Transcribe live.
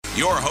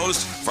your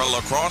host for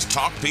La Crosse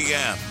Talk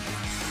PM,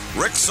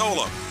 Rick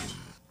Solem.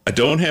 I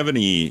don't have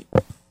any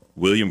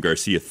William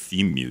Garcia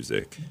theme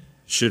music.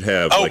 Should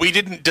have. Oh, we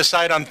didn't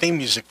decide on theme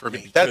music for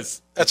me.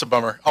 That's a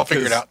bummer. I'll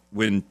figure it out.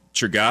 When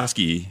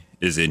Chergosky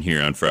is in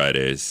here on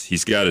Fridays,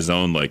 he's got his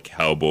own like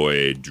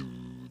cowboy.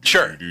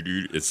 Sure.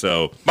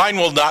 So mine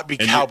will not be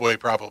cowboy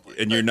probably.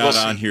 And you're not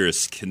on here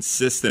as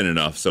consistent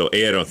enough. So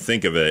A, I don't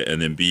think of it,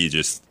 and then B,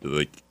 just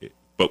like,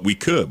 but we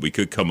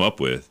could come up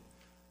with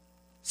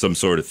some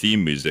sort of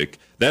theme music.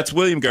 That's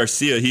William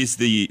Garcia. He's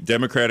the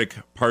Democratic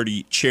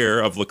Party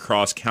chair of La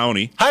Crosse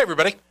County. Hi,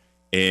 everybody.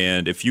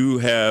 And if you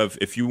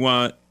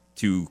want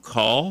to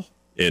call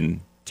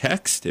and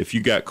text, if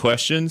you got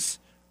questions,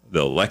 the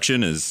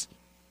election is,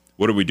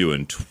 what are we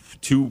doing?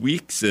 2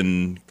 weeks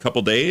and a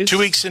couple days? 2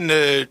 weeks in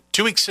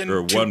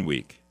or 1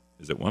 week.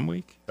 Is it 1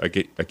 week? I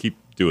keep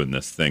doing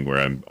this thing where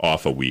I'm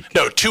off a week.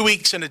 No, 2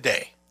 weeks in a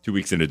day. 2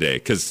 weeks in a day,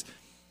 because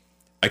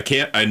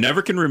I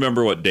never can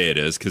remember what day it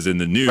is, because in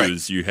the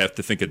news you have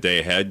to think a day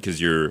ahead,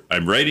 because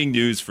I'm writing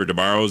news for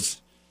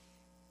tomorrow's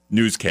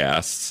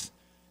newscasts,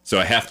 so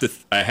I have to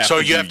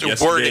you have to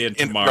word it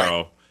and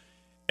tomorrow,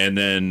 and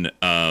then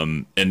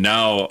and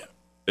now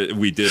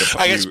we did.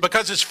 I guess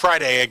because it's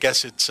Friday, I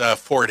guess it's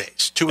 4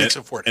 days, 2 weeks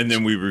and 4 days, and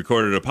then we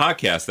recorded a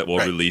podcast that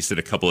we'll release in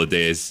a couple of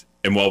days.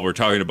 And while we're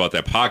talking about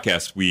that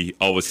podcast, we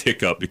always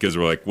hiccup because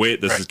we're like,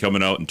 wait, this is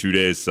coming out in 2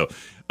 days, so.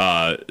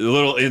 A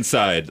little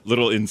inside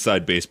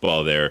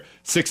baseball there.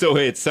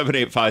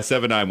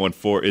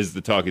 608-785-7914 is the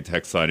talking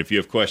text line if you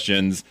have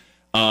questions.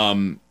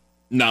 Now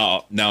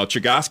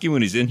Chergosky,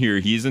 when he's in here,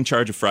 he's in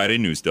charge of Friday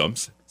news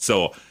dumps.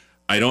 So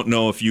I don't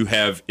know if you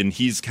have, and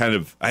he's kind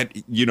of,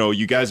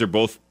 you guys are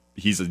both.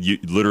 He's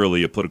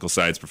literally a political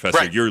science professor.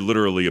 Right. You're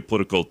literally a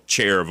political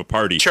chair of a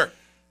party. Sure.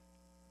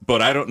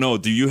 But I don't know.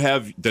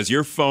 Does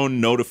your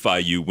phone notify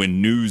you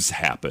when news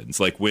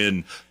happens? Like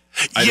when?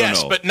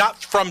 Yes, but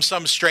not from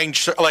some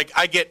strange. Like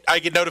I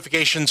get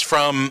notifications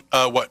from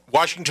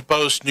Washington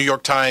Post, New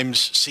York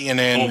Times,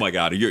 CNN. Oh my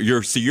God!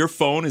 So your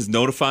phone is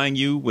notifying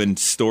you when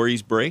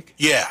stories break?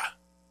 Yeah.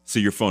 So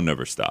your phone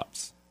never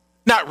stops.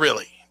 Not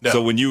really. No.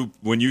 So when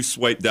you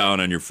swipe down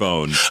on your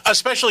phone,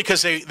 especially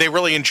because they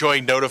really enjoy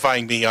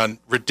notifying me on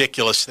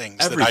ridiculous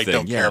things that I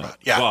don't care about.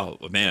 Yeah. Well,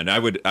 man, I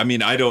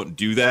don't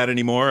do that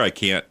anymore. I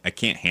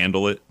can't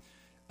handle it.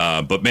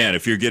 But man,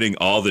 if you're getting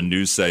all the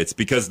news sites,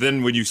 because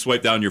then when you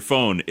swipe down your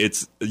phone,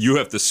 you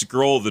have to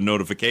scroll the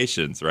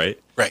notifications, right?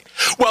 Right.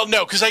 Well,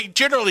 no, because I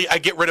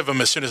get rid of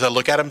them as soon as I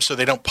look at them, so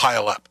they don't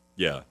pile up.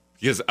 Yeah,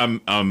 because I'm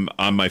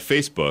on my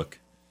Facebook.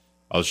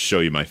 I'll show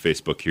you my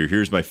Facebook here.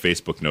 Here's my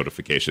Facebook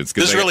notifications.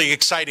 This is really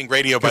exciting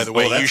radio, by the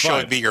way. You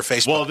showed me your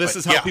Facebook. Well, this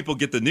is how people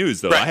get the news,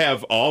 though. Right. I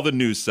have all the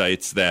news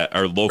sites that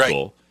are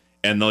local. Right.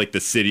 And like the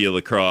city of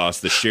La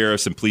Crosse, the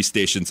sheriffs and police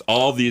stations,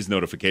 all these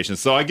notifications.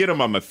 So I get them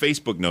on my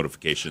Facebook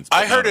notifications.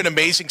 I heard an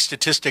amazing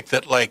statistic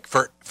that like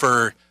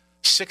for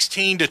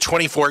 16 to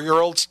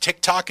 24-year-olds,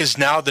 TikTok is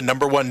now the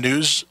 #1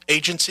 news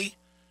agency.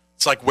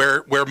 It's like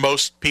where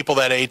most people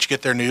that age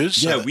get their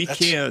news. Yeah, we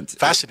can't.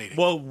 Fascinating.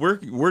 Well,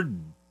 we're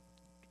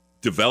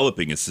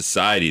developing a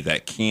society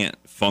that can't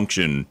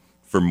function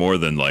for more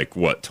than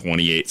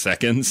 28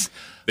 seconds.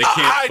 They can't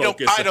I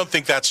don't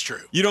think that's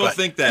true. You don't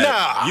think that?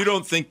 Nah. You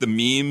don't think the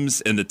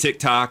memes and the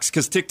TikToks,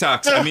 because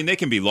TikToks, they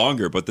can be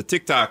longer, but the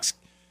TikToks,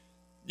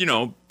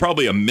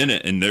 probably a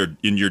minute and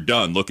you're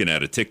done looking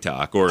at a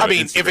TikTok or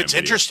if it's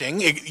interesting,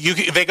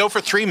 they go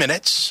for 3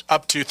 minutes,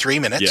 up to 3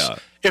 minutes. Yeah.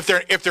 If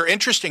they're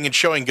interesting and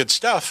showing good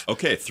stuff,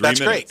 okay, 3 that's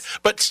minutes. Great.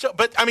 But still,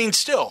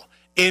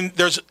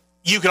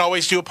 you can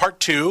always do a part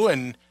 2,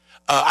 and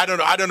I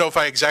don't know if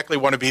I exactly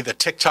want to be the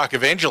TikTok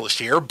evangelist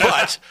here,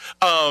 but.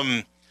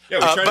 Yeah,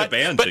 we're trying to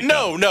ban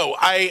TikTok. No,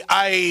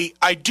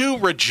 I do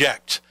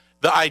reject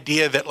the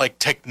idea that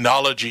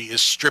technology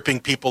is stripping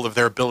people of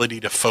their ability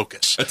to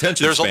focus.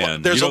 Attention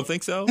span. You don't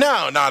think so?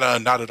 No, not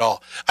at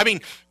all. I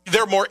mean,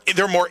 they're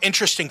more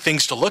interesting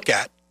things to look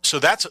at. So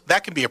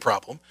that can be a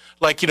problem.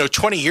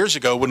 20 years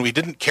ago when we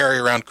didn't carry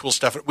around cool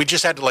stuff, we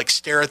just had to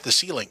stare at the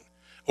ceiling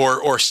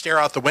or stare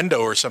out the window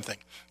or something.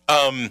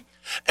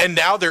 And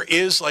now there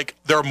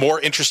are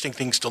more interesting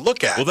things to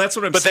look at. Well, that's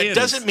what I'm saying. But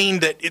that doesn't mean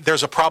that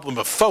there's a problem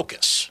of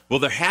focus. Well,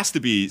 there has to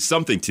be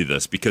something to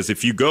this, because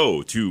if you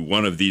go to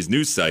one of these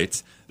news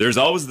sites, there's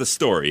always the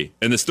story,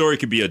 and the story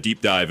could be a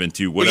deep dive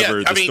into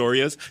whatever story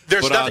is.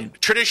 There's nothing.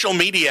 Traditional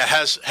media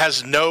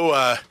has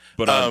no.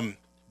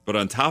 But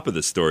on top of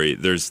the story,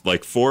 there's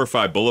 4 or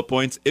 5 bullet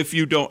points. If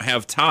you don't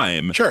have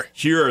time, sure,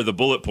 here are the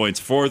bullet points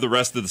for the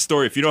rest of the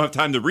story. If you don't have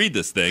time to read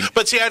this thing.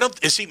 But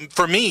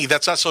for me,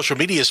 that's not social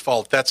media's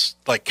fault. That's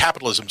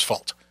capitalism's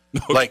fault.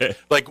 Okay.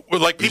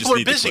 People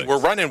are busy. We're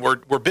running.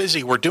 We're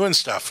busy. We're doing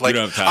stuff. You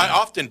don't have time. I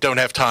often don't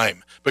have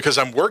time because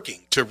I'm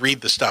working to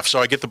read the stuff. So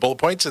I get the bullet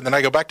points and then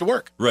I go back to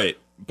work. Right.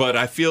 But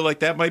I feel like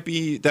that might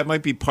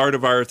be part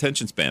of our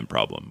attention span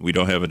problem. We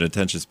don't have an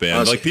attention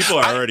span. People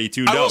are already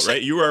tuned out,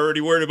 right? You were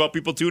already worried about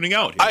people tuning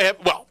out here.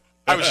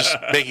 I was just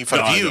making fun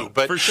of you,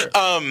 but for sure.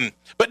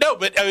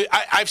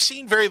 I've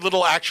seen very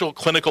little actual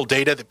clinical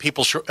data that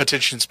people's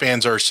attention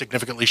spans are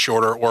significantly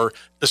shorter, or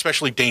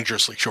especially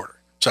dangerously shorter.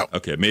 So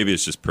okay, maybe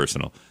it's just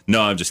personal. No,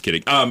 I'm just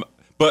kidding.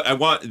 But I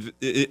want,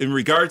 in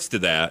regards to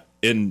that,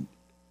 can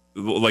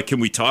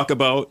we talk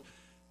about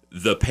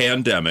the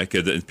pandemic?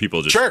 And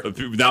people just Sure.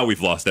 Now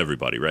we've lost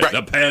everybody, right?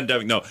 The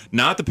pandemic. No,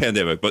 not the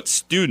pandemic, but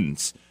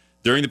students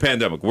during the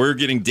pandemic. We're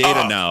getting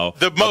data now.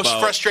 The most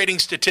frustrating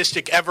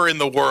statistic ever in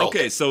the world.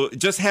 Okay, so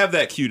just have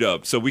that queued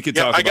up so we could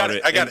talk about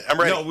it. I got it. I'm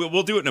ready. No,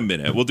 we'll do it in a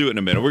minute.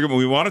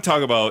 We want to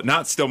talk about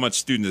not so much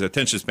students'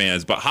 attention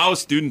spans, but how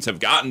students have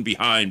gotten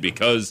behind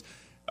because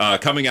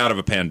coming out of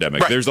a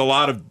pandemic. Right. There's a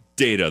lot of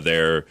data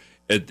there,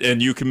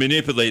 and you can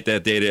manipulate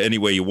that data any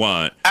way you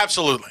want.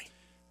 Absolutely.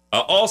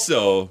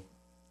 Also,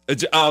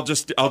 I'll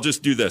just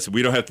do this.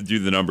 We don't have to do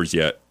the numbers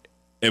yet,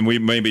 and we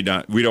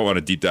don't want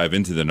to deep dive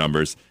into the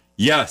numbers.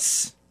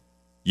 Yes,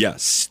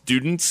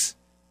 students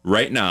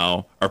right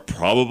now are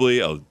probably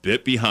a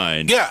bit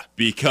behind. Yeah,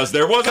 because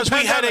there was a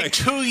pandemic. We had a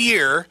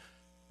 2-year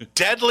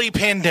deadly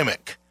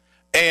pandemic,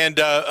 and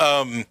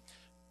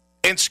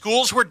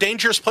schools were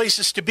dangerous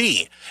places to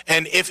be.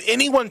 And if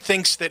anyone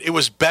thinks that it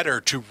was better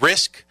to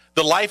risk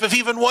the life of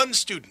even one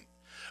student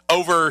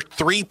over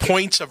 3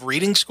 points of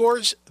reading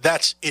scores,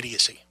 that's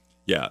idiocy.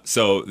 Yeah.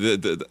 So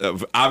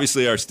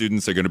obviously our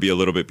students are going to be a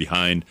little bit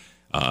behind.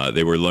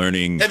 They were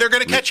learning, and they're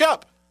going to catch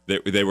up.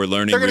 They were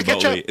learning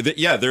remotely.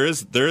 Yeah, there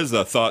is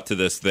a thought to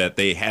this that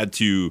they had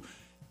to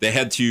they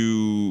had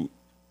to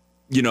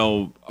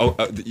learn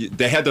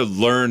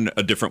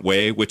a different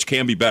way, which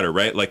can be better,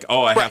 right? Like,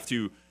 I have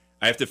to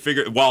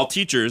figure. While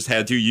teachers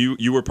had to,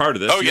 you were part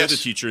of this. Oh, you yes. had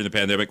a teacher in the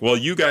pandemic. Well,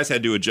 you guys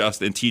had to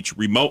adjust and teach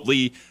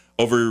remotely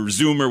over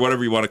Zoom or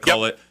whatever you want to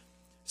call it.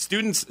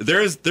 Students,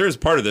 there is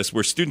part of this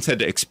where students had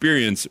to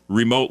experience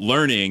remote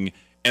learning.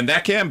 And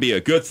that can be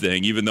a good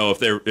thing, even though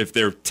if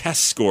their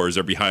test scores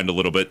are behind a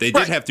little bit, they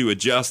did have to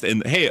adjust.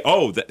 And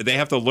they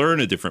have to learn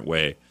a different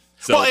way.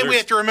 So and we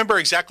have to remember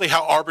exactly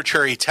how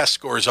arbitrary test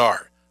scores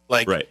are.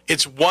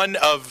 It's one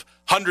of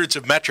hundreds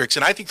of metrics,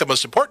 and I think the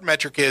most important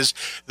metric is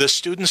the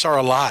students are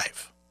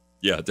alive.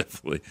 Yeah,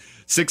 definitely.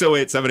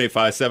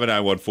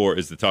 608-785-7914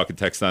 is the talk and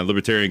text line.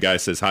 Libertarian guy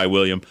says hi,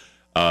 William.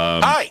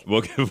 Hi.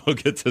 We'll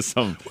get to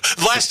some.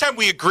 Last time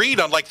we agreed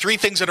on 3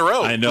 things in a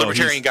row. I know,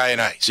 Libertarian guy and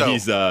I. So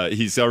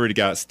he's already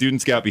got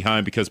students got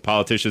behind because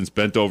politicians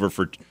bent over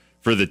for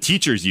the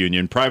teachers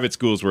union. Private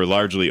schools were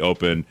largely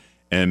open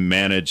and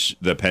managed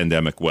the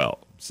pandemic well.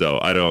 So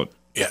I don't.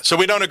 Yeah. So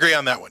we don't agree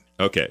on that one.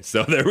 Okay.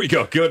 So there we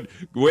go. Good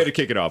way to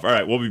kick it off. All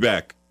right. We'll be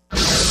back.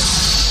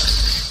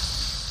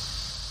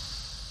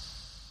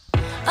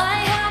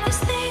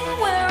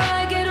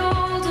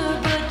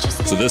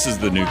 So this is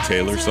the new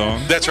Taylor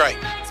song? That's right.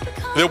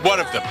 One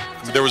of them.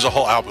 There was a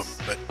whole album,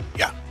 but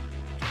yeah.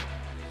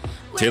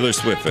 Taylor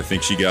Swift, I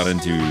think she got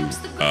into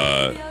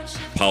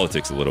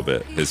politics a little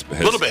bit. Has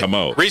come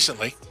out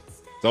recently.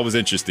 It's always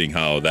interesting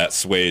how that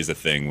sways a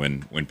thing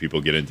when people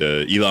get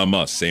into Elon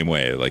Musk, same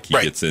way. Like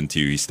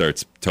he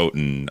starts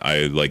toting,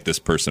 I like this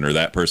person or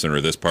that person or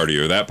this party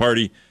or that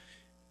party.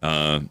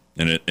 And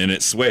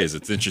it sways.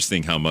 It's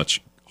interesting how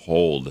much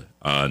hold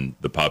on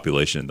the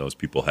population those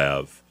people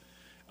have.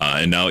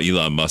 And now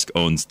Elon Musk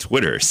owns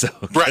Twitter, so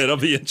it'll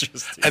be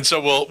interesting. And so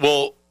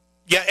we'll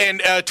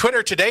and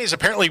Twitter today has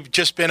apparently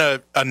just been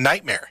a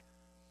nightmare,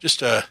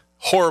 just a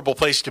horrible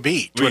place to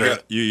be. Twitter.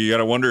 You got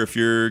to wonder if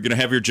you're going to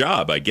have your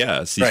job, I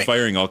guess. He's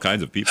firing all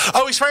kinds of people.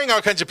 Oh, he's firing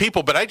all kinds of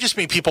people, but I just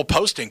mean people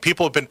posting.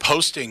 People have been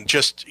posting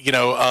just,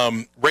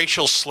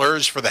 racial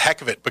slurs for the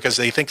heck of it because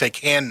they think they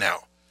can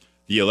now.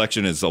 The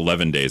election is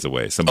 11 days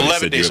away. Somebody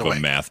said you have a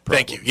math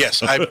problem. Thank you.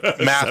 Yes,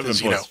 math is,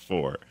 7 +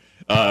 4.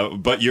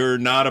 But you're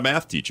not a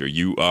math teacher.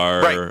 You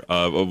are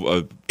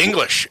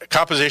English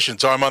composition.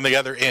 So I'm on the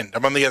other end.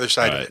 I'm on the other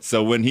side of it.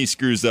 So when he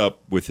screws up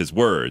with his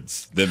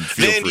words, then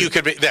you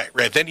could be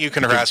right. Then you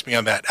can harass me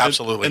on that.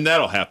 Absolutely, and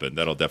that'll happen.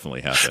 That'll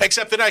definitely happen.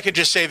 Except that I could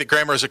just say that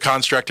grammar is a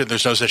construct, and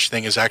there's no such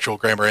thing as actual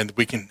grammar, and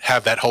we can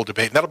have that whole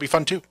debate. And that'll be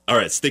fun too. All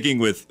right, sticking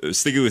with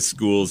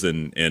schools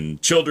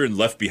and children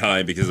left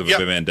behind because of a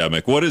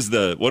pandemic. What is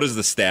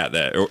the stat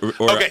that?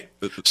 Okay,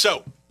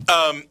 so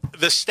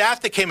the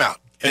stat that came out.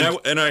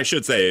 And I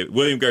should say,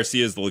 William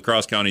Garcia is the La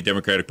Crosse County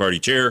Democratic Party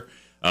chair.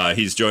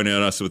 He's joining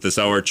us with this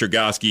hour. I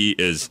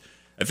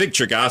think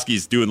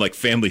Chergosky's doing like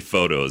family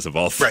photos of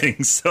all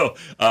things. Right.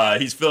 So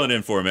he's filling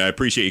in for me. I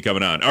appreciate you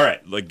coming on. All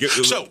right.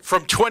 So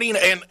from 20,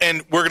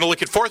 and we're going to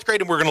look at 4th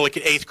grade and we're going to look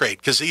at 8th grade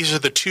because these are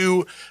the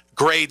 2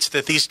 grades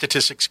that these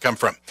statistics come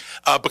from.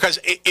 Because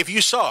if you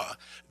saw,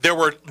 there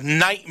were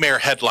nightmare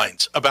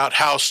headlines about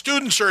how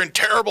students are in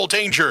terrible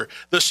danger.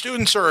 The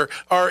students are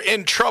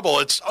in trouble.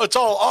 It's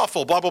all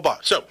awful, blah, blah, blah.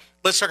 So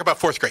let's talk about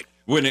 4th grade.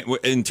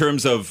 In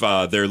terms of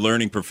their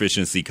learning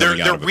proficiency coming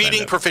out of their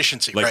reading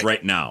proficiency.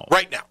 Right now.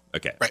 Right now.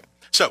 Okay. Right.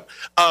 So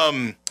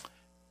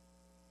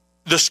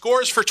the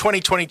scores for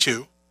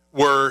 2022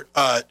 were,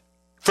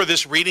 for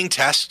this reading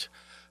test,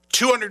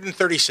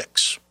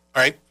 236.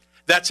 All right.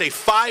 That's a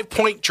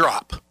 5-point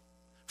drop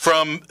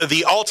from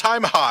the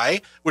all-time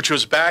high, which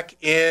was back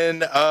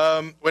in,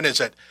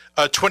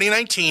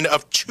 2019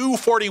 of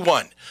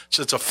 241.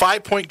 So it's a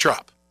 5-point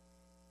drop.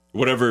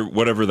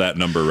 Whatever that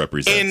number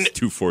represents, in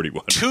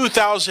 241.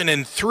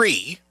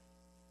 2003,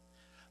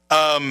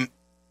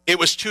 it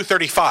was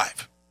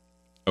 235.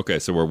 Okay,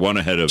 so we're one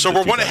ahead of. So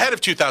we're one ahead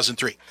of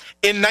 2003.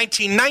 In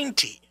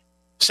 1990,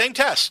 same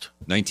test.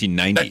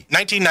 1990.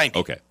 1990.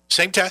 Okay.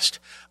 Same test.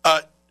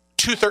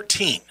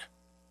 213.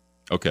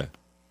 Okay.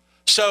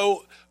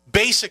 So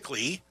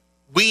basically,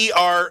 we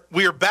are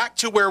back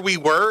to where we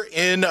were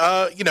in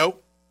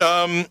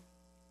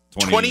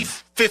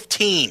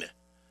 2015.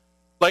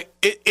 Like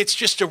it's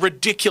just a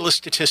ridiculous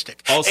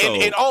statistic. Also,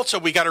 and also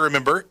we got to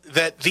remember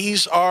that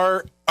these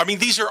are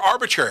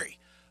arbitrary.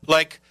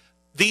 Like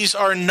these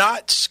are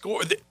not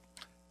scored.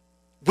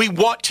 We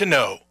want to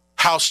know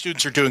how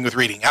students are doing with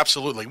reading.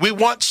 Absolutely. We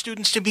want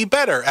students to be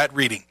better at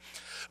reading.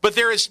 But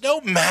there is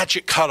no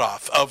magic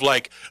cutoff of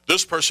like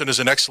this person is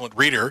an excellent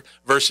reader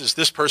versus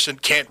this person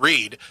can't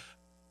read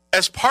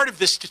as part of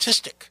this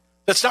statistic.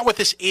 That's not what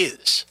this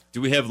is.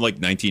 Do we have like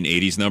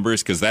 1980s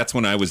numbers? Because that's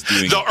when I was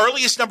doing. The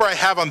earliest number I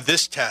have on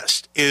this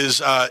test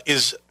is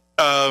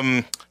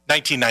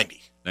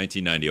 1990.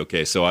 1990.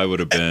 Okay, so I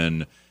would have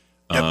been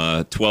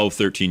 12,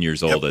 13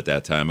 years old at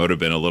that time. I would have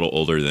been a little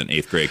older than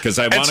 8th grade. Because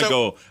I want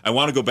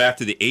to go back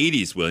to the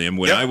 80s, William,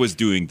 when I was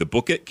doing the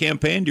Book It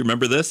campaign. Do you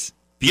remember this?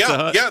 Pizza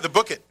Hut? Yeah, the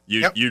Book It.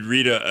 You'd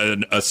read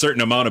a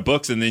certain amount of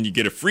books, and then you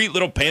get a free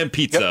little pan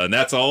pizza, and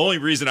that's the only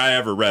reason I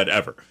ever read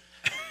ever.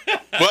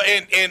 Well,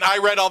 and I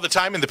read all the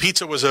time, and the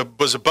pizza was a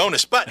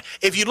bonus. But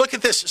if you look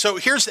at this, so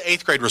here's the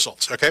 8th grade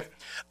results, okay?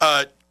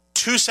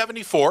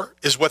 274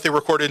 is what they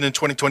recorded in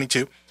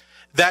 2022.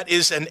 That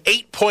is an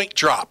 8-point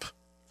drop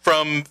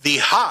from the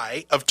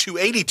high of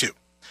 282,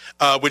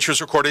 which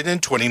was recorded in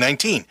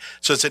 2019.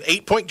 So it's an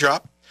 8-point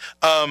drop.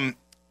 In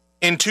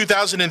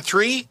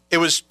 2003, it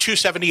was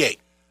 278.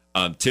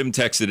 Tim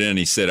texted in.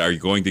 He said, "Are you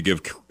going to give?"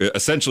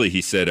 Essentially,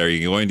 he said, "Are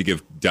you going to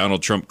give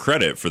Donald Trump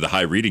credit for the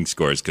high reading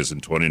scores? Because in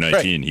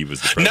 2019, he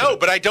was the president." No,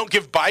 but I don't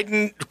give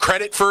Biden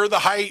credit for the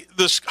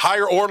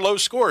higher or low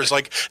scores.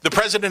 Like the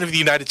president of the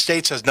United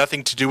States has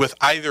nothing to do with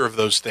either of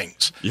those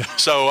things. Yeah.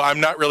 So I'm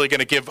not really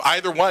going to give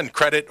either one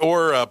credit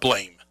or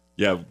blame.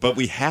 Yeah, but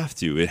we have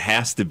to. It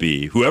has to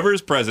be whoever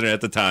is president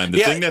at the time. The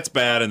thing that's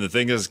bad and the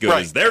thing that's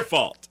good is their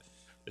fault.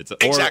 It's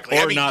exactly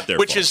or not their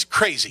fault, which is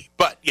crazy.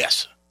 But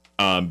yes.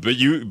 But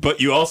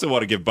you also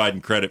want to give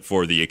Biden credit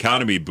for the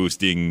economy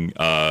boosting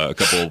a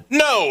couple.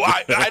 No,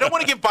 I don't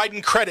want to give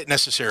Biden credit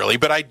necessarily,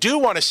 but I do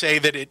want to say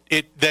that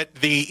that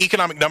the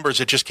economic numbers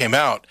that just came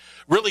out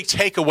really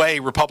take away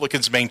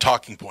Republicans' main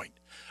talking point.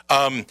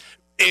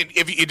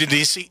 If you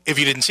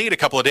didn't see it a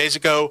couple of days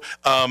ago,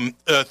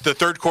 the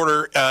third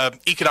quarter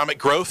economic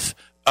growth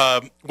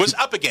was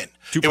up again.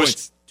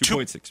 2.6.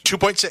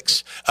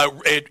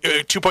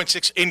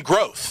 2.6 in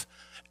growth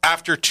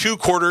after 2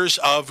 quarters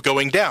of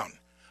going down.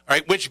 All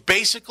right, which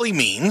basically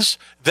means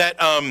that,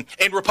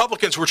 and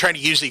Republicans were trying to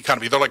use the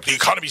economy. They're like, the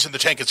economy's in the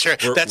tank.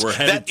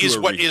 That is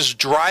what is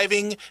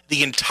driving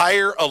the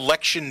entire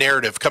election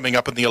narrative coming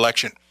up in the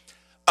election.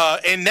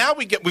 And now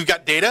we've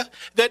got data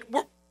that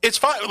it's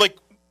fine, like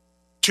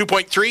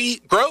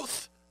 2.3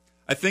 growth.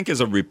 I think as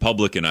a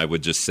Republican, I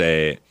would just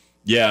say,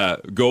 yeah,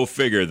 go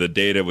figure. The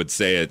data would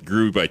say it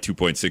grew by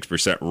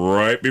 2.6%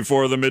 right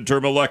before the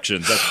midterm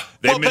elections.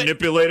 They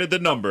manipulated the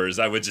numbers.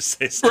 I would just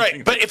say something.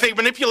 Right, but if they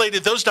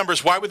manipulated those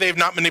numbers, why would they have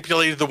not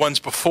manipulated the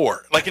ones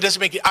before? Like, it doesn't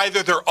make it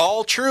either they're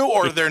all true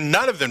or they're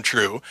none of them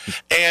true,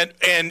 and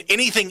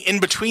anything in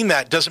between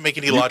that doesn't make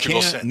any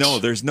logical sense. No,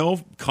 there's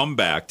no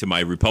comeback to my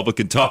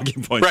Republican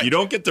talking points. Right. You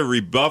don't get to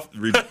rebuff.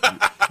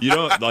 You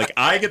don't like.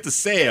 I get to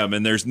say them,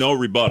 and there's no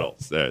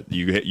rebuttals.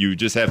 You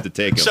just have to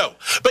take them.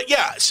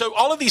 So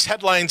all of these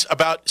headlines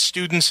about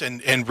students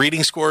and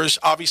reading scores.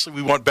 Obviously,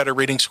 we want better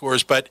reading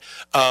scores, but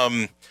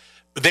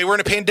they were in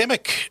a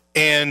pandemic,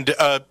 and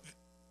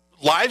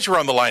lives were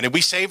on the line, and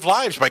we saved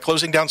lives by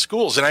closing down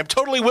schools. And I'm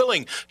totally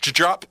willing to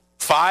drop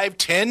 5,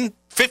 10,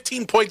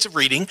 15 points of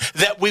reading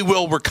that we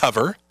will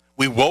recover.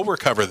 We will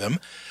recover them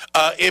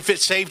if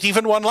it saved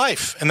even one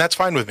life, and that's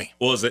fine with me.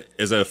 Well,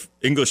 as a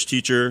English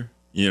teacher,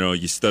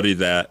 you study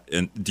that,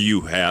 and do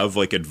you have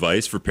like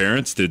advice for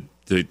parents to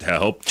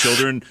help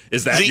children?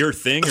 Is that your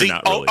thing or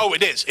not really? Oh,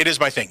 it is. It is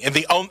my thing. And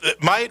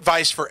my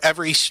advice for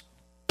every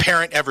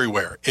parent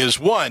everywhere is,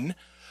 one,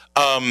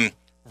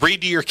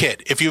 read to your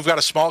kid. If you've got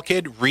a small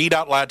kid, read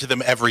out loud to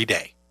them every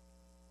day.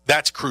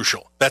 That's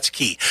crucial. That's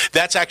key.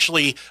 That's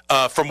actually,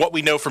 from what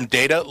we know from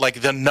data,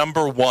 like the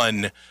number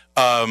one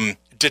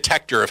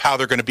detector of how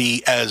they're going to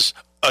be as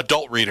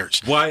adult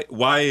readers. Why,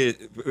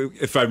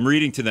 if I'm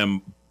reading to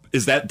them,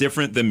 is that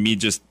different than me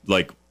just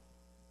like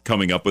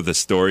coming up with a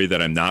story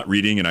that I'm not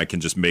reading and I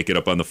can just make it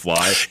up on the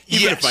fly?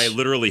 Even if I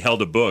literally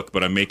held a book,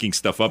 but I'm making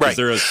stuff up. Right.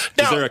 Is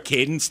there a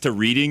cadence to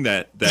reading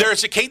that?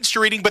 There's a cadence to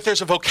reading, but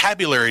there's a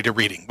vocabulary to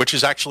reading, which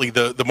is actually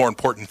the more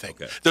important thing.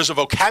 Okay. There's a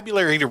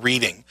vocabulary to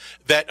reading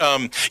that,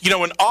 an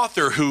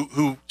author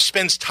who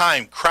spends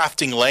time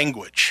crafting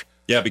language.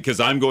 Yeah, because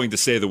I'm going to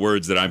say the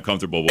words that I'm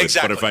comfortable with.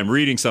 Exactly. But if I'm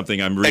reading something,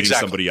 I'm reading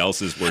somebody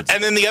else's words.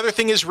 And then the other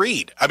thing is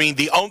read. I mean,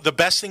 the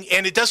best thing,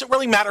 and it doesn't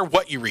really matter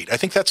what you read. I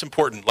think that's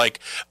important.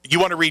 Like, you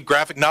want to read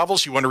graphic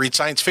novels, you want to read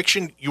science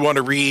fiction, you want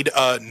to read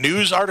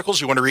news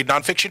articles, you want to read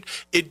nonfiction.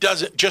 It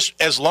doesn't, just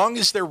as long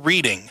as they're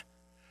reading,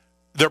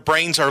 their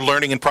brains are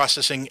learning and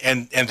processing,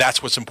 and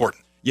that's what's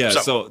important. Yeah,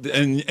 so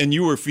and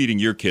you were feeding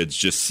your kids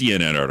just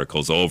CNN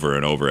articles over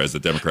and over as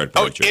the Democratic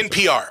Party.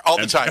 NPR all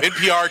the time.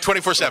 NPR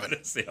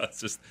 24/7. Yeah,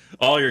 it's just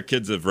all your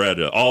kids have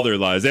read all their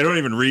lives. They don't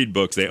even read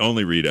books. They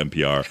only read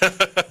NPR.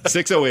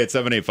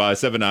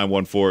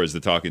 608-785-7914 is the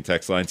talking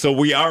text line. So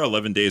we are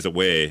 11 days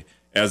away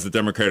as the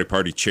Democratic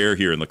Party chair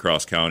here in La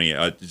Crosse County.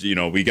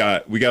 We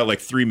got like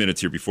 3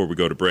 minutes here before we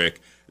go to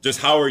break. Just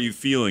how are you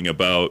feeling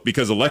about,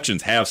 because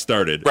elections have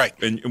started, right?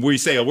 And we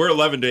say we're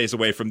 11 days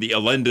away from the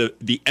end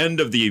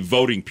of the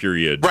voting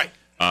period, right?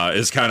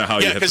 Is kind of how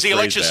you have to because the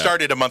election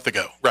started a month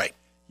ago, right?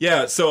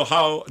 Yeah. So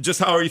how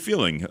are you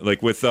feeling?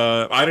 Like with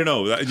I don't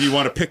know. Do you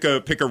want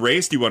to pick a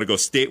race? Do you want to go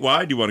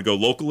statewide? Do you want to go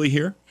locally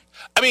here?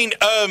 I mean,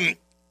 I'm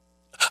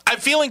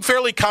feeling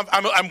fairly.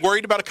 I'm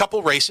worried about a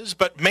couple races,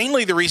 but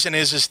mainly the reason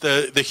is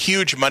the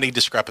huge money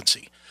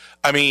discrepancy.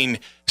 I mean,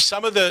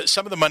 some of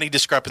the money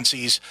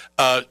discrepancies.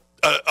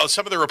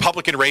 Some of the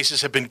Republican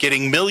races have been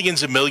getting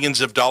millions and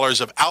millions of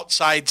dollars of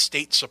outside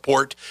state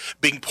support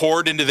being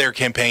poured into their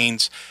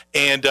campaigns,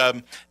 and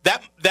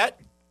that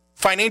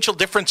financial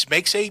difference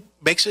makes a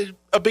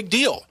big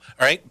deal.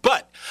 All right,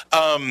 but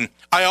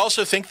I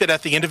also think that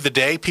at the end of the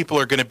day, people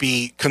are going to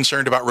be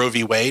concerned about Roe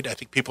v. Wade. I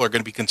think people are going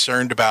to be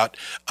concerned about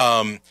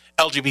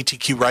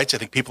LGBTQ rights. I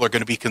think people are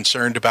going to be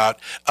concerned about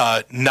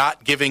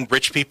not giving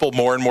rich people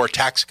more and more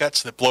tax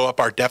cuts that blow up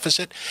our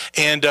deficit.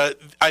 And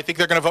I think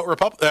they're going to vote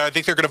I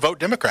think they're going to vote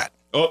Democrat.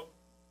 Oh,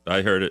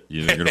 I heard it.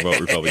 You're going to vote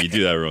Republican. You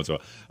do that every once in a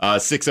while.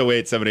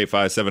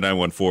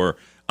 608-785-7914.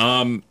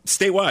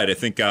 Statewide, I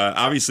think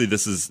obviously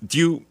this is.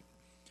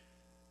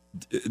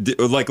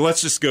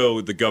 Let's just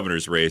go the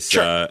governor's race.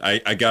 Sure.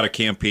 I got a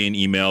campaign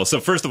email. So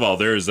first of all,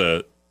 there's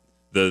the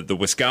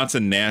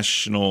Wisconsin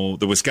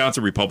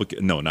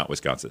Republican, no, not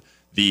Wisconsin.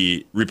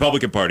 The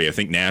Republican Party, I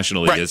think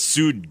nationally, has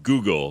sued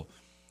Google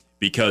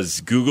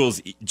because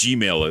Google's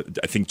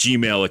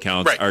Gmail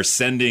accounts are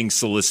sending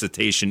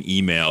solicitation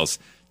emails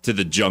to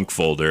the junk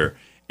folder,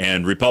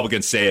 and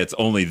Republicans say it's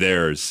only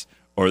theirs,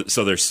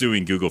 so they're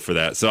suing Google for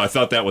that. So I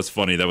thought that was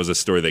funny. That was a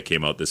story that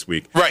came out this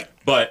week. Right.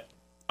 But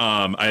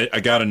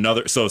I got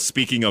another. So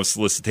speaking of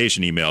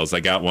solicitation emails, I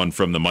got one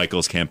from the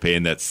Michaels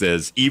campaign that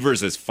says Evers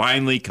has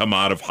finally come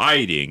out of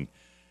hiding,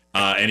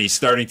 and he's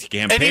starting to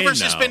campaign now. And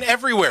Evers has been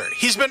everywhere.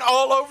 He's been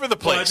all over the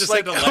place.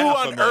 Who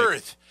on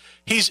earth?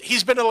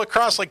 He's been to La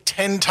Crosse like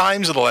 10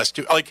 times in the last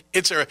 2. Like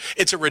it's a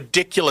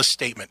ridiculous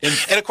statement.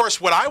 And of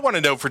course, what I want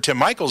to know for Tim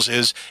Michaels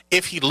is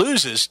if he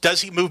loses,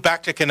 does he move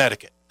back to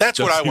Connecticut? That's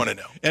what I want to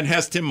know. And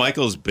has Tim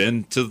Michaels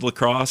been to La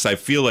Crosse? I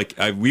feel like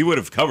we would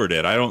have covered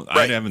it.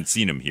 I haven't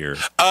seen him here.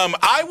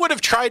 I would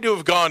have tried to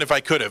have gone if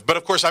I could have, but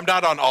of course I'm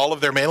not on all of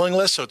their mailing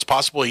lists, so it's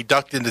possible he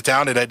ducked into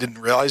town and I didn't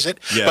realize it.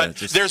 Yeah, but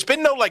there's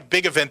been no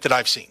big event that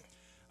I've seen.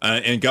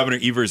 And Governor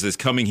Evers is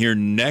coming here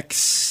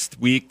next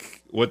week.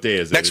 What day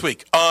is it? Next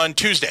week on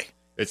Tuesday.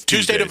 It's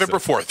Tuesday, November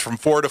 4th, from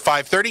 4 to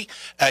 5:30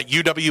 at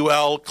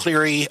UWL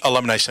Cleary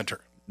Alumni Center.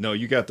 No,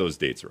 you got those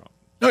dates wrong.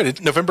 No, I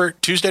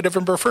didn't. Tuesday,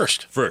 November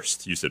 1st.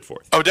 First, you said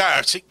 4th. Oh,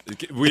 see,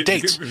 the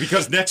dates.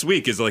 Because next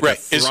week is like a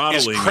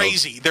throttling. It's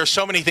crazy. There's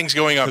so many things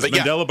going on. Because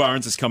Mandela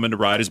Barnes is coming to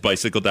ride his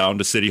bicycle down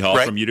to City Hall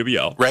from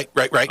UWL. Right.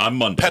 On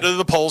Monday. Pet of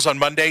the Polls on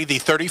Monday, the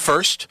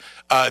 31st.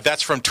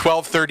 That's from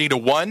 12:30 to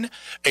 1.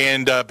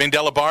 And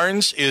Mandela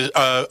Barnes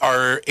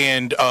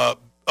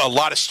a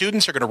lot of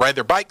students are going to ride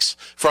their bikes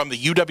from the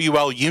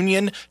UWL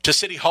Union to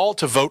City Hall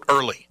to vote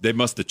early. They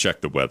must have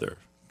checked the weather,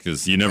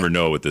 because you never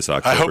know with this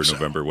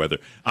October-November weather.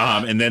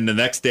 And then the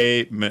next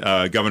day,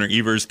 Governor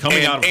Evers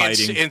coming out of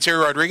hiding. And Terry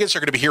Rodriguez are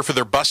going to be here for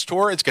their bus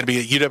tour. It's going to be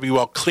at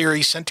UWL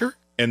Cleary Center.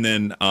 And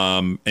then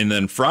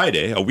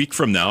Friday, a week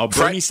from now,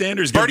 Bernie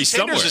Sanders is going to be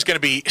somewhere. Bernie Sanders is going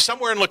to be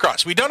somewhere in La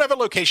Crosse. We don't have a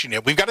location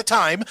yet. We've got a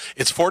time.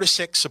 It's 4 to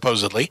 6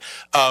 supposedly,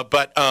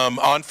 but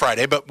on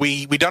Friday. But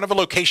we don't have a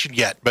location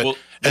yet. But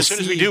as soon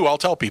as we do, I'll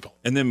tell people.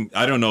 And then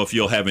I don't know if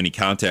you'll have any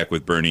contact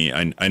with Bernie.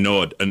 I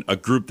know a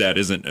group that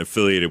isn't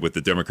affiliated with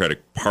the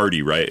Democratic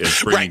Party, right,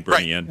 is bringing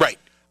Bernie in. Right.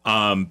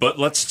 But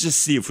let's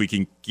just see if we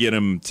can get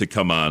him to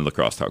come on La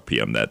Crosse Talk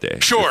PM that day.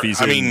 Sure.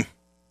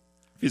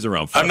 He's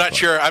around 5 I'm not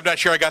sure I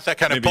got that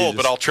kind of pull,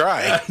 but I'll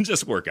try.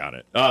 Just work on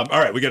it. All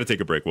right, we got to take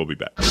a break. We'll be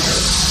back.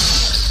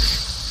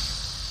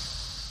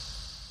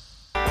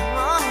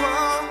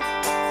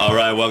 All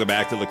right, welcome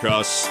back to La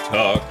Crosse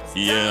Talk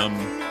PM.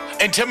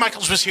 And Tim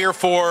Michaels was here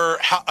for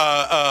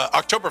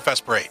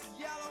Oktoberfest parade.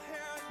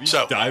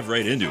 So dive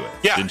right into it.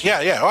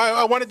 Yeah.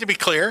 I wanted to be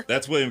clear.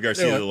 That's William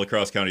Garcia, the La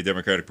Crosse County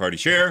Democratic Party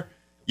chair.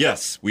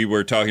 Yes, we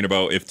were talking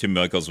about if Tim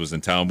Michaels was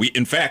in town.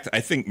 In fact, I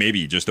think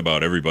maybe just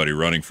about everybody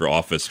running for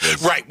office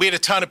was. Right. We had a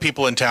ton of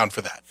people in town for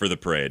that. For the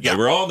parade. Yeah. They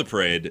were all in the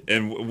parade.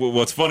 And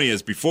what's funny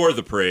is before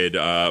the parade,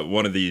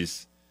 one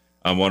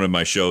of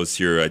my shows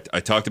here, I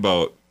talked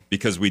about,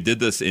 because we did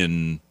this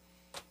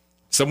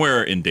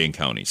somewhere in Dane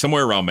County,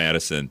 somewhere around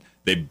Madison,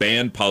 they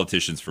banned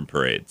politicians from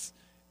parades.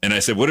 And I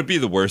said, would it be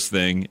the worst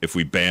thing if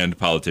we banned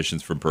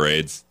politicians from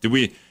parades? If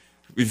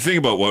you think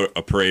about what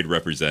a parade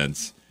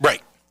represents.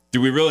 Right. Do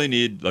we really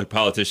need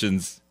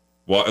politicians?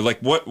 What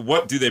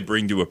do they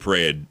bring to a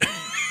parade?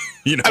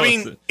 I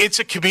mean, it's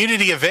a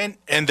community event,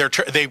 and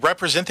they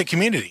represent the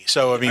community.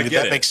 So, I mean,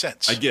 that makes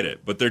sense. I get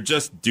it. But they're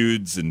just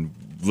dudes and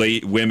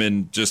late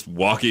women just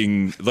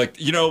walking. Like,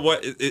 you know what?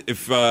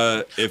 If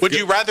would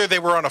you rather they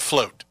were on a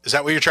float? Is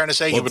that what you're trying to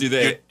say? Well,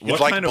 you'd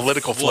like a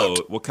political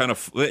float? What kind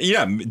of?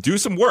 Yeah, do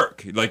some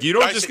work. Like, you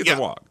don't just get to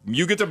walk.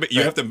 You get to.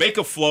 You have to make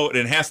a float,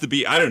 and it has to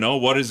be. I don't know.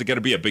 What is it going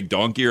to be? A big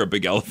donkey or a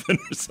big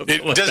elephant or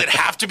something? Does it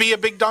have to be a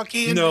big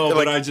donkey? No,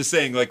 but I'm just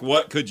saying. Like,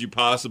 what could you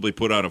possibly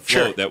put on a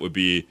float that would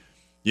be,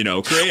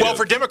 creative? Well,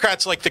 for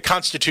Democrats, like the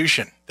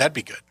Constitution, that'd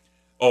be good.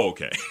 Oh,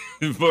 okay.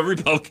 But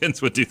Republicans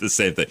would do the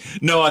same thing.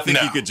 No, I think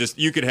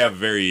you could have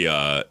very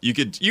you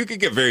could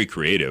get very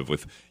creative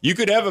with. You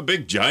could have a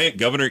big giant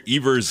Governor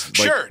Evers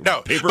paper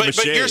mache.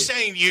 But you're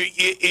saying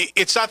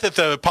it's not that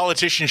the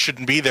politicians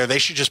shouldn't be there. They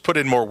should just put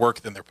in more work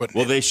than they're putting in.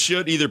 Well, they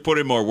should either put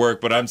in more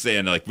work, but I'm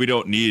saying like we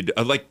don't need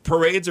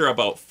parades are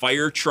about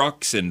fire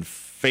trucks and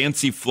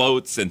fancy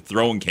floats and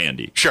throwing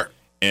candy. Sure.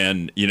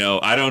 And,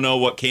 I don't know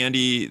what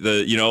candy,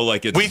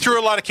 we threw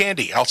a lot of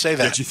candy. I'll say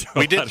that.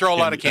 We did throw a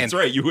lot of candy. That's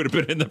right. You would have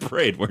been in the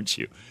parade, weren't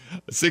you?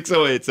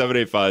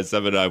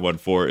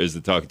 608-785-7914 is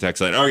the talk and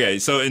text line. Okay.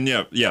 So, and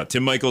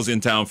Tim Michael's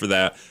in town for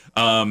that.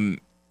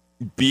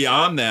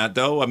 Beyond that,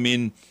 though, I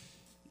mean,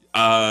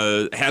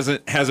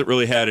 hasn't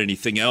really had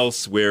anything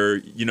else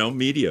where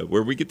media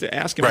where we get to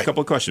ask him a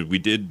couple of questions. We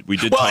did talk to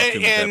him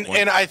at that point.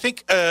 And I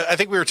think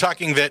we were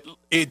talking that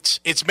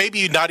it's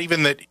maybe not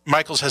even that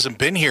Michaels hasn't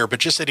been here, but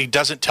just that he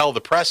doesn't tell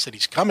the press that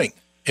he's coming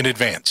in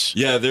advance.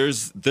 Yeah,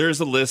 there's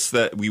a list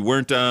that we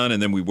weren't on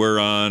and then we were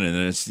on, and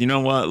it's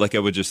like I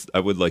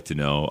would like to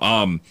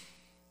know.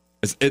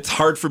 It's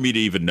hard for me to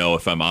even know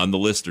if I'm on the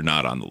list or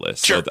not on the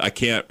list. Sure. So I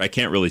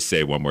can't really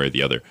say one way or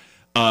the other.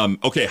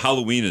 Okay,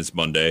 Halloween is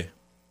Monday.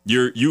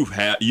 You've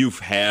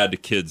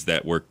had kids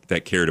that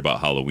cared about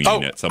Halloween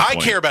at some point. I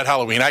care about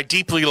Halloween. I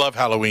deeply love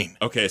Halloween.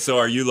 Okay, so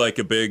are you like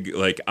a big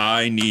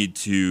I need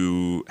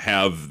to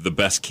have the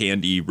best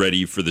candy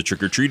ready for the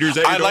trick or treaters?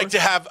 I like to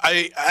have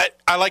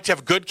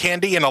good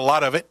candy and a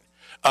lot of it.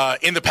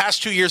 In the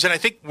past 2 years, and I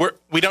think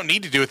we don't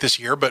need to do it this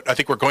year, but I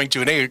think we're going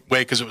to anyway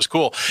because it was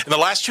cool. In the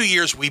last 2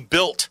 years, we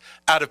built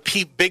out of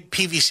big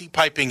PVC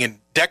piping and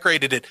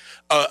decorated it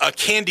a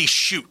candy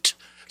chute,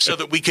 so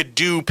that we could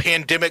do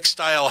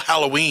pandemic-style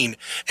Halloween.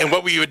 And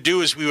what we would do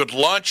is we would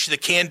launch the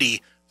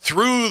candy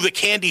through the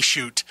candy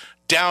chute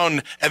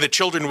down, and the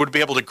children would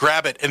be able to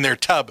grab it in their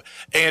tub.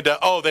 And,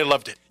 they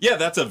loved it. Yeah,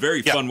 that's a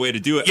very fun way to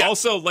do it. Yeah.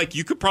 Also,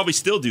 you could probably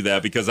still do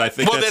that because I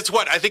think that's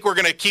what. I think we're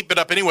going to keep it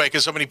up anyway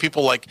because so many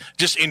people,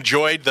 just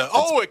enjoyed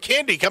a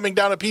candy coming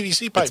down a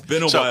PVC pipe. It's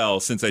been a while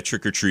since I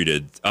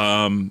trick-or-treated.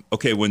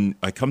 Okay, when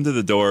I come to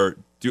the door,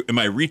 am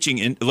I reaching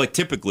in,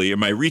 typically,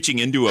 am I reaching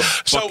into a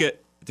bucket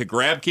to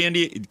grab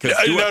candy?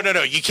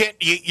 No. You can't.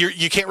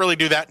 You can't really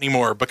do that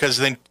anymore because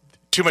then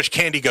too much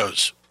candy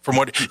goes. From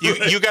what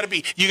you got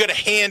to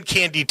hand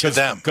candy to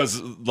them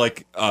because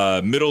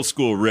middle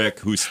school Rick,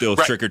 who's still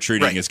trick or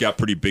treating, has got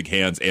pretty big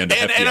hands and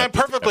I'm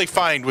perfectly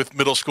fine with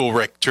middle school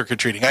Rick trick or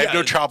treating. I have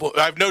no trouble.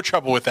 I have no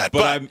trouble with that.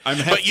 But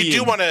you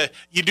do want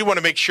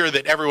to make sure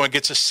that everyone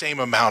gets the same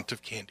amount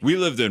of candy. We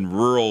live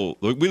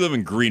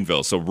in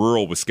Greenville, so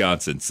rural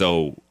Wisconsin.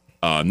 So.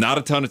 Not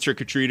a ton of trick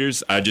or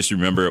treaters. I just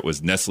remember it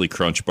was Nestle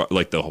Crunch bar,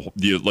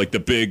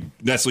 the big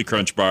Nestle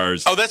Crunch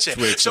bars. Oh, that's it.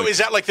 Twix, so is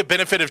that the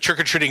benefit of trick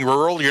or treating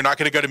rural? You're not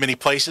going to go to many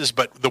places,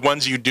 but the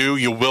ones you do,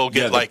 you will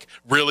get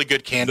really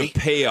good candy. The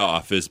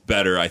payoff is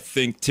better, I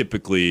think.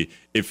 Typically,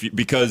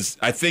 because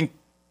I think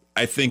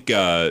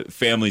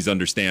families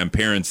understand,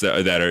 parents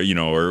that are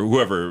or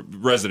whoever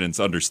residents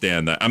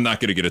understand that I'm not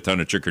going to get a ton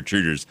of trick or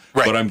treaters,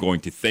 but I'm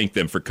going to thank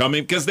them for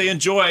coming because they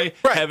enjoy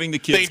having the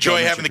kids. They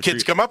enjoy having the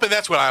kids come up, and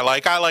that's what I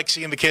like. I like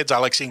seeing the kids. I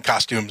like seeing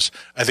costumes.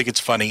 I think it's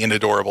funny and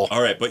adorable.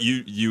 All right, but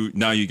you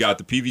now you got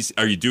the PVC.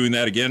 Are you doing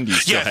that again? Do you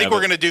still I think we're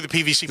going to do the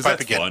PVC pipe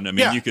again. Fun. I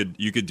mean,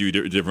 you could do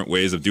different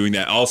ways of doing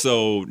that.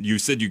 Also, you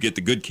said you get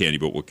the good candy,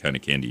 but what kind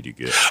of candy do you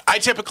get? I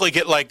typically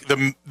get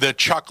the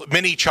chocolate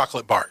mini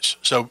chocolate bars.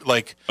 So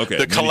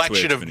the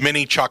collection of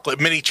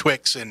mini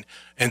Twix and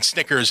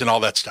Snickers and all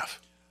that stuff.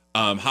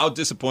 How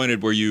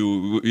disappointed were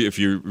you, if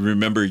you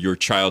remember your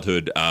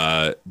childhood,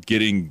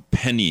 getting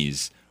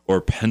pennies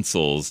or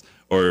pencils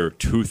or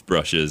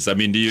toothbrushes? I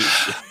mean,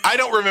 I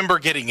don't remember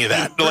getting you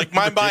that.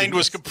 My mind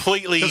was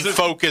completely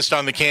focused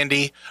on the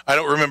candy. I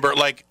don't remember.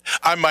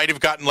 I might have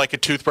gotten a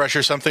toothbrush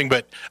or something,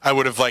 but I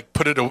would have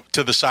put it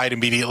to the side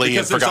immediately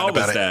and forgotten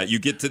about it. That you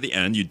get to the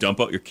end, you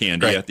dump out your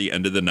candy at the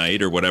end of the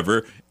night or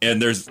whatever,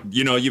 and there's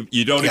you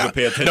don't even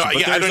pay attention. No,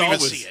 I don't even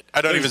see it.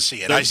 I don't even see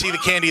it. I see the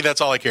candy.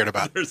 That's all I cared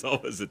about. There's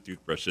always a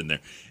toothbrush in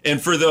there.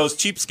 And for those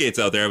cheapskates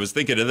out there, I was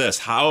thinking of this: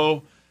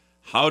 how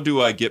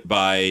do I get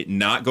by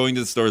not going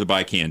to the store to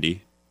buy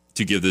candy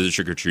to give to the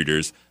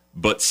trick-or-treaters,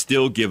 but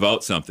still give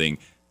out something?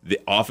 The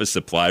office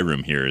supply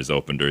room here is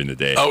open during the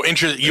day. Oh,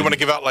 interesting. You want to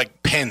give out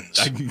pens?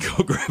 I can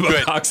go grab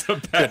a box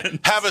of pens. Good.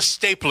 Have a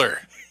stapler.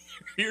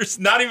 You're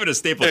not even a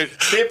stapler.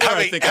 Stapler,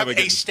 I think I'm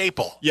a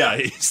staple. Yeah, stapler, I think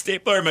I'm a staple. Yeah,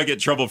 stapler, I might get in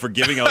trouble for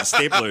giving out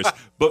staplers.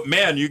 But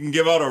man, you can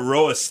give out a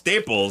row of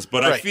staples.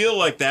 But I feel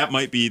like that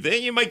might be.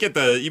 You might get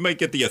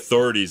the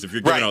authorities if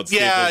you're giving out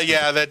staples.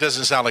 Yeah, that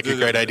doesn't sound like a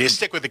great idea.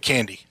 Stick with the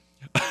candy.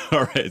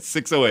 All right,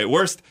 608.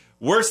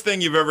 Worst thing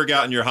you've ever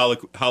got in your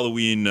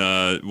Halloween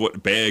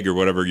bag or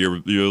whatever, your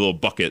little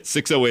bucket.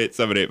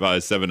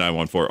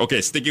 608-785-7914.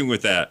 Okay, sticking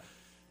with that.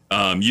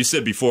 You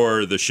said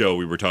before the show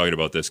we were talking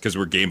about this because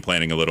we're game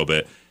planning a little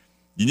bit.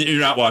 You're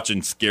not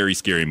watching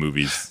scary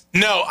movies.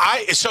 No,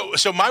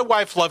 so my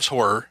wife loves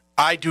horror.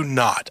 I do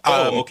not.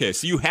 Okay.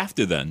 So you have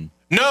to then.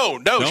 No?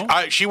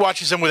 She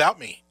watches them without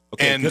me.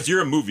 Okay, because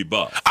you're a movie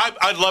buff.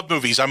 I love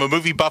movies. I'm a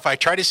movie buff. I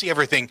try to see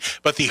everything.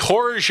 But the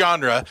horror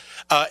genre,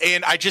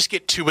 and I just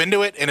get too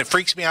into it, and it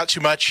freaks me out too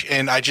much,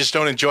 and I just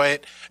don't enjoy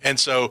it. And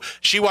so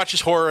she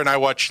watches horror, and I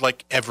watch,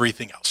 like,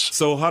 everything else.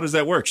 So how does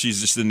that work? She's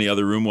just in the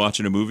other room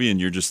watching a movie,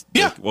 and you're just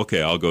like,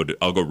 okay, I'll go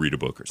read a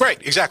book or something.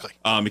 Right, exactly.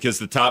 Because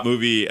the top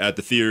movie at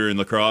the theater in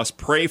La Crosse,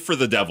 Pray for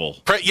the Devil.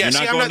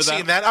 I'm not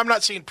seeing that. I'm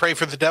not seeing Pray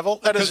for the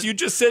Devil. Because you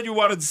just said you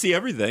wanted to see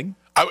everything.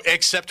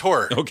 Except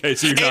horror. Okay,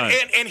 so you're not.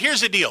 And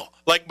here's the deal.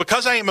 Like,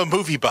 because I am a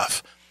movie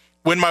buff,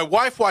 when my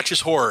wife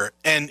watches horror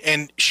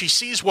and she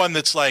sees one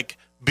that's like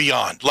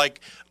beyond,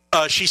 like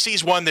she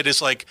sees one that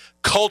is like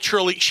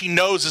culturally, she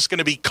knows it's going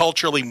to be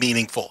culturally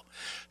meaningful.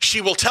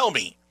 She will tell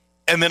me,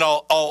 and then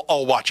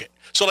I'll watch it.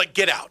 So like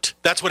Get Out.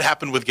 That's what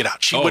happened with Get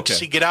Out. She went to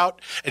see Get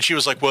Out, and she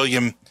was like,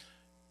 William,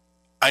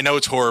 I know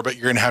it's horror, but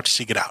you're going to have to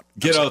see Get Out.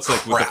 Get Out's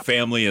like with the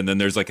family, and then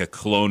there's like a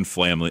clone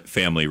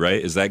family,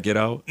 right? Is that Get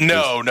Out?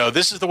 No.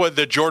 This is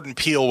the Jordan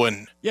Peele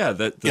one. Yeah,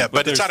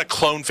 but it's not a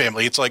clone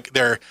family. It's like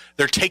they're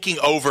taking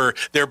over.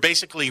 They're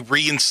basically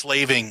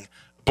re-enslaving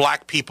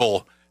black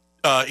people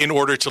in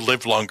order to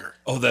live longer.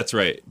 Oh, that's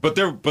right. But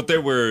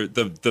there were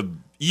the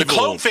evil. The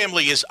clone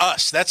family is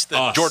us. That's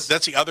the Jordan.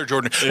 That's the other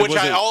Jordan, which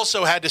I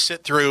also had to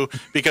sit through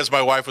because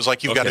my wife was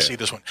like, "You've got to see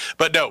this one."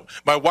 But no,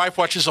 my wife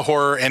watches a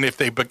horror, and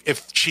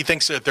if she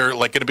thinks that they're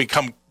like going to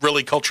become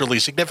really culturally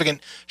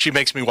significant, she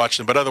makes me watch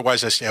them. But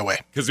otherwise, I stay away.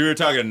 Because we were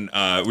talking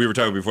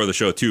before the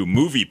show too.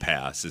 Movie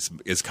Pass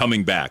is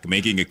coming back,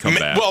 making a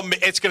comeback. Well,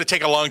 it's going to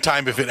take a long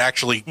time if it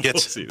actually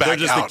gets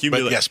back out.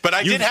 But yes, but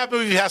I did have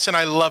Movie Pass, and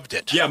I loved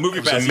it. Yeah, Movie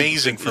Pass was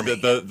amazing for me.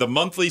 The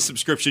monthly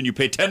subscription, you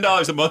pay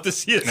 $10 a month to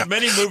see as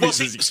many movies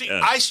as you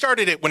can. I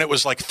started it when it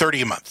was like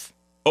 $30 a month.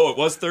 Oh, it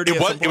was 30.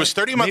 It was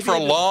 30 a month for a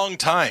long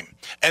time,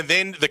 and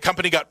then the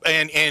company got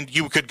and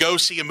you could go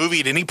see a movie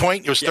at any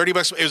point. It was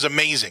 $30. It was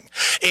amazing,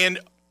 and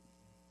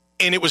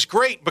it was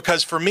great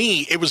because for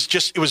me it was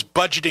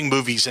budgeting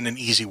movies in an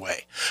easy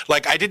way.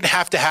 Like I didn't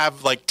have to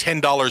have like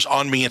 $10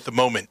 on me at the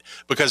moment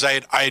because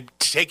I had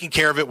taken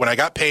care of it when I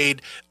got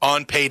paid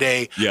on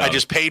payday. Yeah. I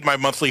just paid my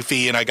monthly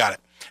fee and I got it,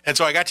 and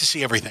so I got to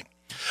see everything.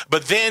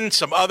 But then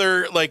some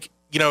other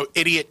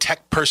idiot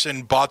tech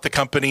person bought the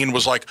company and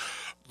was like,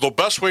 the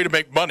best way to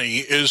make money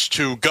is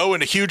to go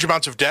into huge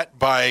amounts of debt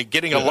by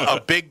getting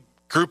a big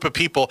group of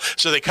people.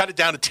 So they cut it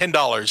down to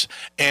 $10.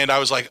 And I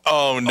was like,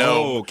 oh,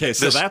 no. Oh, okay.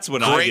 So that's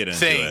when I get into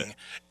thing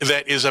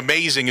that is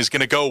amazing is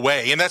going to go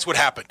away. And that's what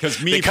happened.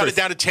 They cut it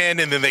down to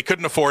 10 and then they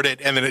couldn't afford it.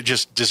 And then it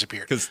just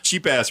disappeared. Because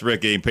cheap ass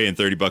Rick ain't paying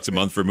 $30 a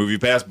month for Movie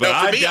Pass. But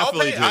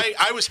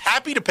I was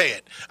happy to pay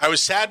it. I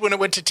was sad when it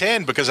went to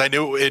 10 because I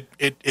knew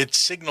it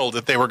signaled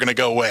that they were going to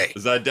go away.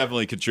 Because I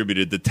definitely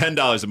contributed the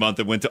 $10 a month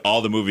that went to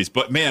all the movies.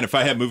 But man, if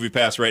I had Movie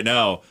Pass right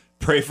now,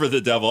 Pray for the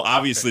Devil.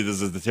 Obviously,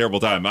 this is the terrible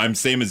time. I'm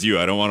same as you.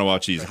 I don't want to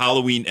watch these.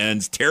 Halloween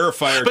Ends,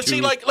 Terrifier 2. But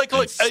see, like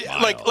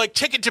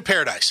Ticket to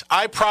Paradise.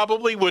 I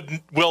probably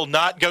will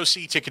not go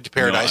see Ticket to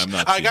Paradise.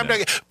 No, I'm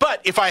not.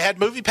 But if I had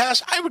Movie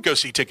Pass, I would go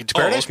see Ticket to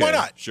Paradise. Okay. Why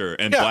not? Sure.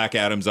 And Black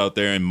Adam's out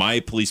there, and My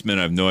Policeman.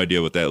 I have no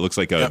idea what that looks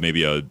like.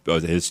 Maybe a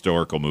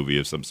historical movie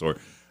of some sort.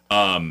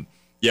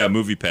 Yeah,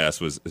 Movie Pass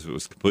was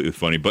completely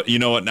funny. But you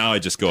know what? Now I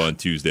just go on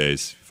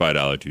Tuesdays,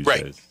 $5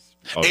 Tuesdays.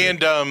 Right.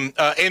 And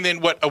then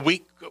what? A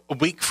week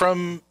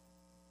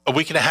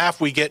and a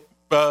half, we get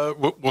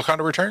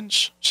Wakanda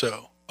Returns.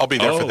 So I'll be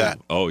there for that.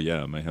 Oh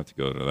yeah, I might have to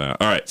go to that.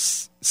 All right,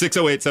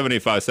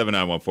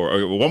 608-785-7914.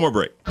 Okay, well, one more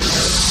break.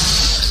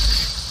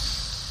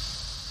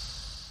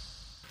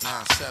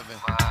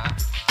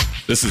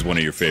 9-7. This is one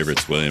of your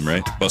favorites, William,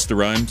 right? Busta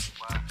Rhymes.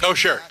 Oh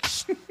sure.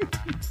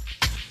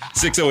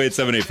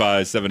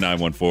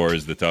 608-785-7914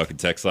 is the talk and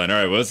text line. All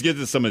right, well, let's get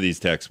to some of these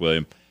texts,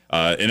 William.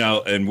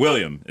 And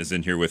William is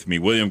in here with me.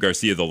 William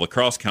Garcia, the La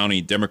Crosse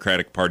County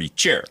Democratic Party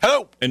chair.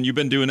 Hello. And you've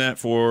been doing that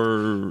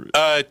for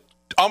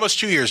almost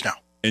 2 years now.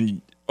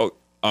 And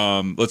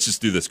let's just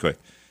do this quick.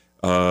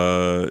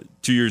 2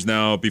 years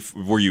now.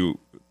 Were you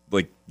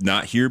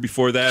not here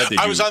before that?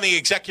 I was on the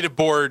executive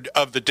board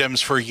of the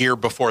Dems for a year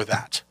before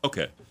that.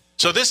 Okay.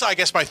 So this, I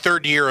guess, my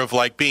third year of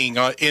being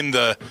in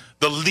the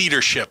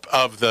leadership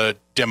of the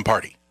Dem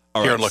Party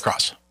here in La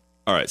Crosse.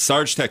 All right,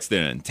 Sarge texted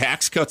in.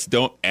 Tax cuts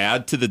don't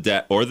add to the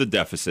debt or the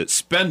deficit.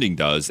 Spending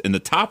does. And the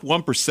top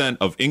 1%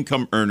 of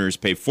income earners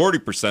pay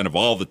 40% of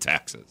all the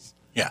taxes.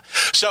 Yeah.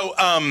 So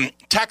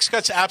tax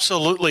cuts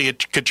absolutely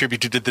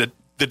contributed to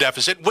the the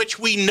deficit, which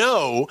we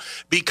know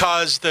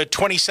because the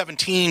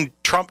 2017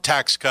 Trump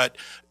tax cut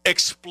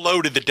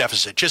exploded the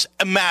deficit, just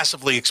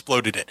massively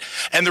exploded it.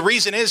 And the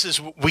reason is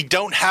we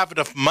don't have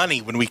enough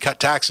money when we cut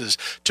taxes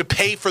to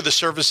pay for the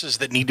services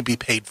that need to be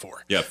paid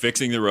for. Yeah,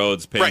 fixing the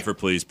roads, paying for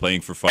police,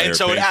 paying for fire, and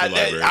so paying for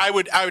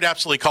libraries. I would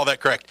absolutely call that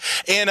correct.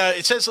 And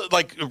it says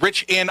like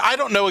Rich, and I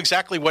don't know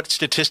exactly what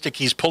statistic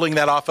he's pulling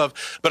that off of,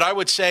 but I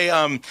would say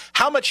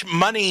how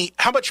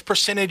much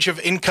percentage of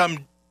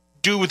income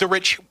do the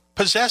rich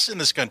possess in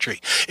this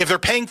country? If they're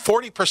paying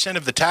 40%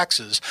 of the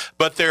taxes,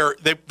 but they're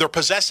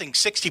possessing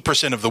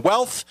 60% of the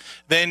wealth,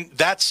 then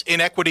that's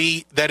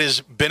inequity that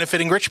is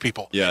benefiting rich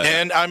people. Yeah,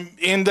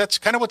 and that's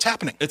kind of what's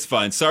happening. It's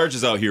fine. Sarge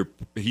is out here.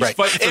 He's right.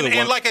 fighting for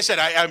and like I said,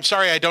 I'm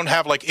sorry I don't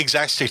have like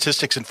exact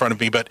statistics in front of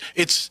me, but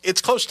it's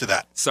close to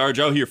that. Sarge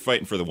out here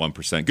fighting for the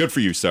 1%. Good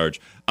for you,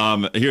 Sarge.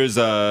 Here's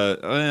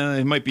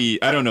it might be,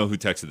 I don't know who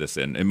texted this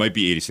in. It might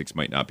be 86,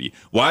 might not be.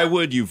 Why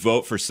would you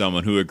vote for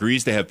someone who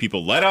agrees to have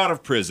people let out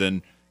of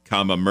prison,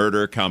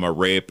 murder,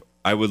 rape?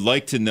 I would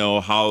like to know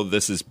how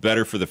this is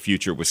better for the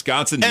future.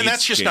 Wisconsin, and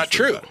that's just not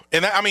true.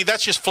 And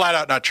that's just flat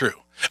out not true.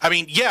 I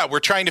mean, yeah,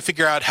 we're trying to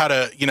figure out how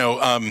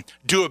to,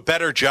 do a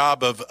better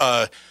job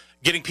of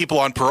getting people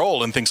on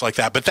parole and things like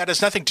that. But that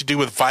has nothing to do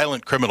with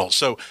violent criminals.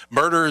 So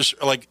murders,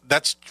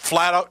 that's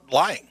flat out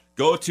lying.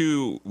 Go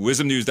to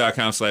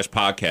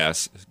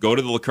wisdomnews.com/podcast. Go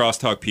to the Lacrosse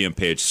Talk PM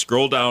page.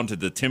 Scroll down to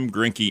the Tim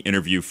Grinke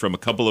interview from a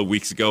couple of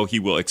weeks ago. He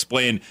will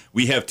explain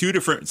we have two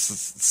different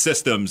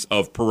systems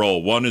of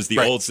parole. One is the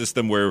old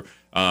system where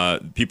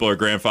people are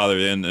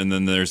grandfathered in, and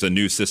then there's a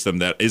new system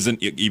that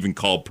isn't even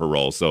called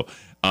parole. So,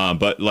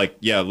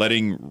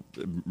 letting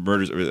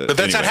murders. But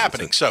that's not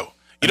happening. So.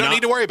 You don't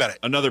need to worry about it.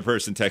 Another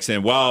person texts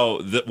in,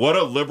 wow, what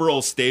a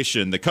liberal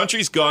station. The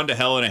country's gone to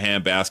hell in a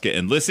handbasket,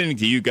 and listening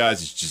to you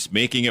guys is just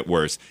making it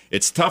worse.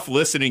 It's tough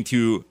listening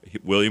to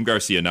William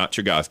Garcia, not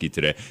Chagosky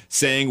today,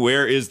 saying,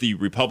 where is the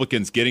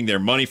Republicans getting their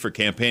money for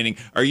campaigning?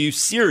 Are you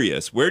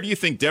serious? Where do you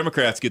think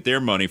Democrats get their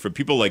money from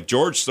people like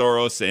George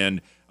Soros and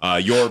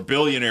your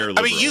billionaire liberal?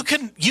 I mean,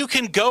 you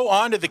can go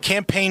onto the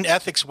campaign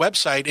ethics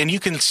website and you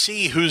can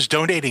see who's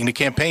donating to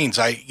campaigns.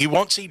 You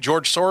won't see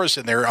George Soros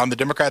in there on the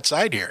Democrat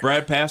side here.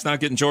 Brad Pass not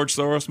getting George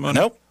Soros money?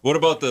 Nope. What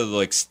about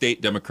the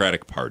state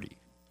Democratic Party?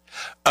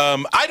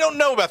 I don't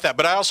know about that,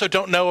 but I also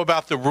don't know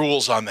about the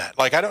rules on that.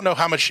 I don't know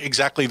how much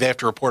exactly they have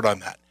to report on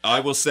that. I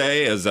will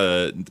say, as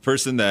a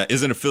person that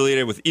isn't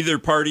affiliated with either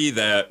party,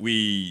 that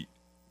we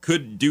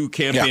could do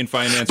campaign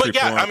finance but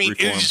reform. Yeah, I mean,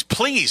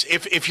 please,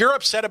 if you're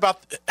upset about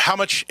how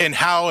much and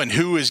how and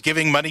who is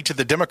giving money to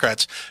the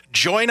Democrats,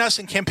 join us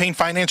in campaign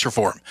finance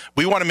reform.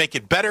 We want to make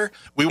it better.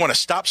 We want to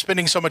stop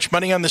spending so much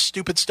money on this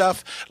stupid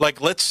stuff.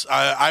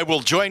 I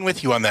will join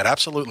with you on that.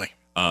 Absolutely.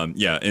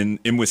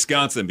 In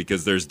Wisconsin,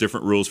 because there's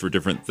different rules for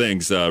different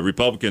things,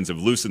 Republicans have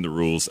loosened the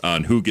ruals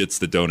on who gets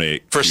to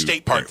donate for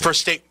state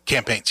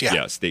campaigns. Yeah,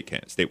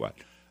 statewide.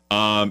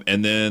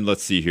 And then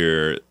let's see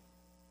here.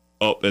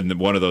 Oh, and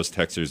one of those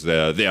texters,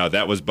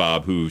 that was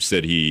Bob, who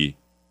said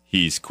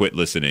he's quit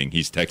listening.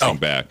 He's texting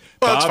back.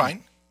 Well, Bob, that's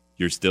fine.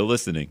 You're still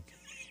listening,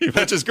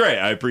 which is great.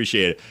 I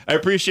appreciate it. I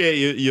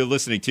appreciate you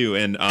listening too,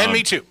 and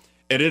me too.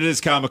 And it is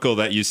comical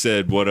that you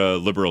said what a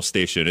liberal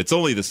station. It's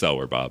only this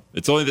hour, Bob.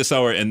 It's only this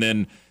hour, and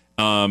then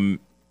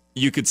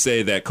you could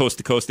say that Coast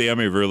to Coast AM.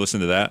 You ever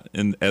listen to that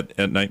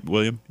at night,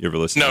 William? You ever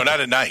listen? No,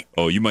 not at night.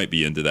 Oh, you might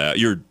be into that.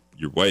 Your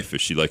wife, if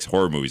she likes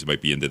horror movies,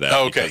 might be into that.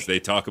 Okay. Because they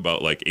talk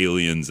about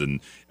aliens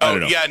and I don't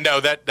know. Yeah, no,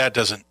 that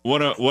doesn't.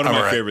 One of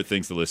my favorite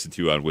things to listen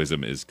to on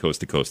Wisdom is Coast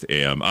to Coast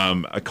AM.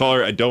 A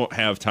caller, I don't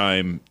have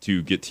time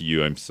to get to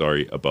you. I'm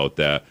sorry about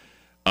that.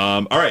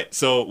 All right,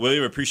 so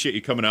William, appreciate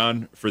you coming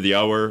on for the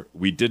hour.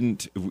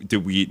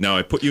 Now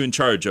I put you in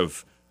charge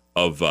of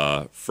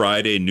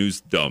Friday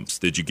news dumps.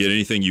 Did you get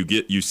anything?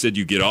 You said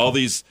you get all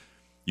these.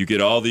 You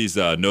get all these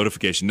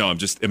notifications. No,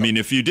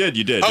 if you did,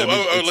 you did.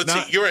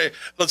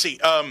 Let's see.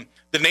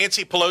 The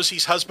Nancy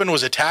Pelosi's husband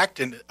was attacked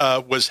and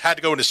had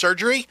to go into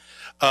surgery.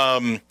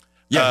 He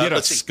had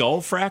a skull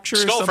fracture.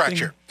 Skull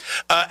fracture.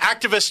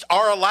 Activists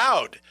are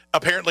allowed,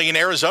 apparently in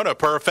Arizona,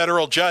 per a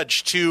federal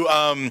judge,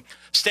 to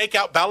stake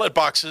out ballot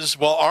boxes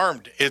while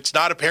armed. It's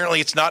not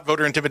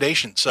voter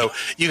intimidation. So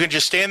you can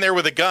just stand there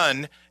with a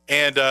gun.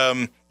 And,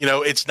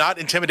 it's not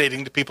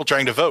intimidating to people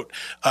trying to vote.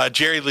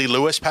 Jerry Lee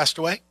Lewis passed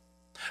away.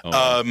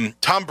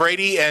 Tom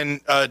Brady and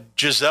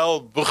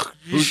Giselle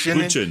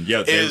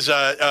Bündchen is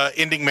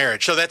ending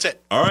marriage. So that's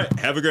it. All right.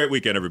 Have a great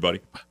weekend, everybody.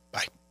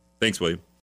 Bye. Thanks, William.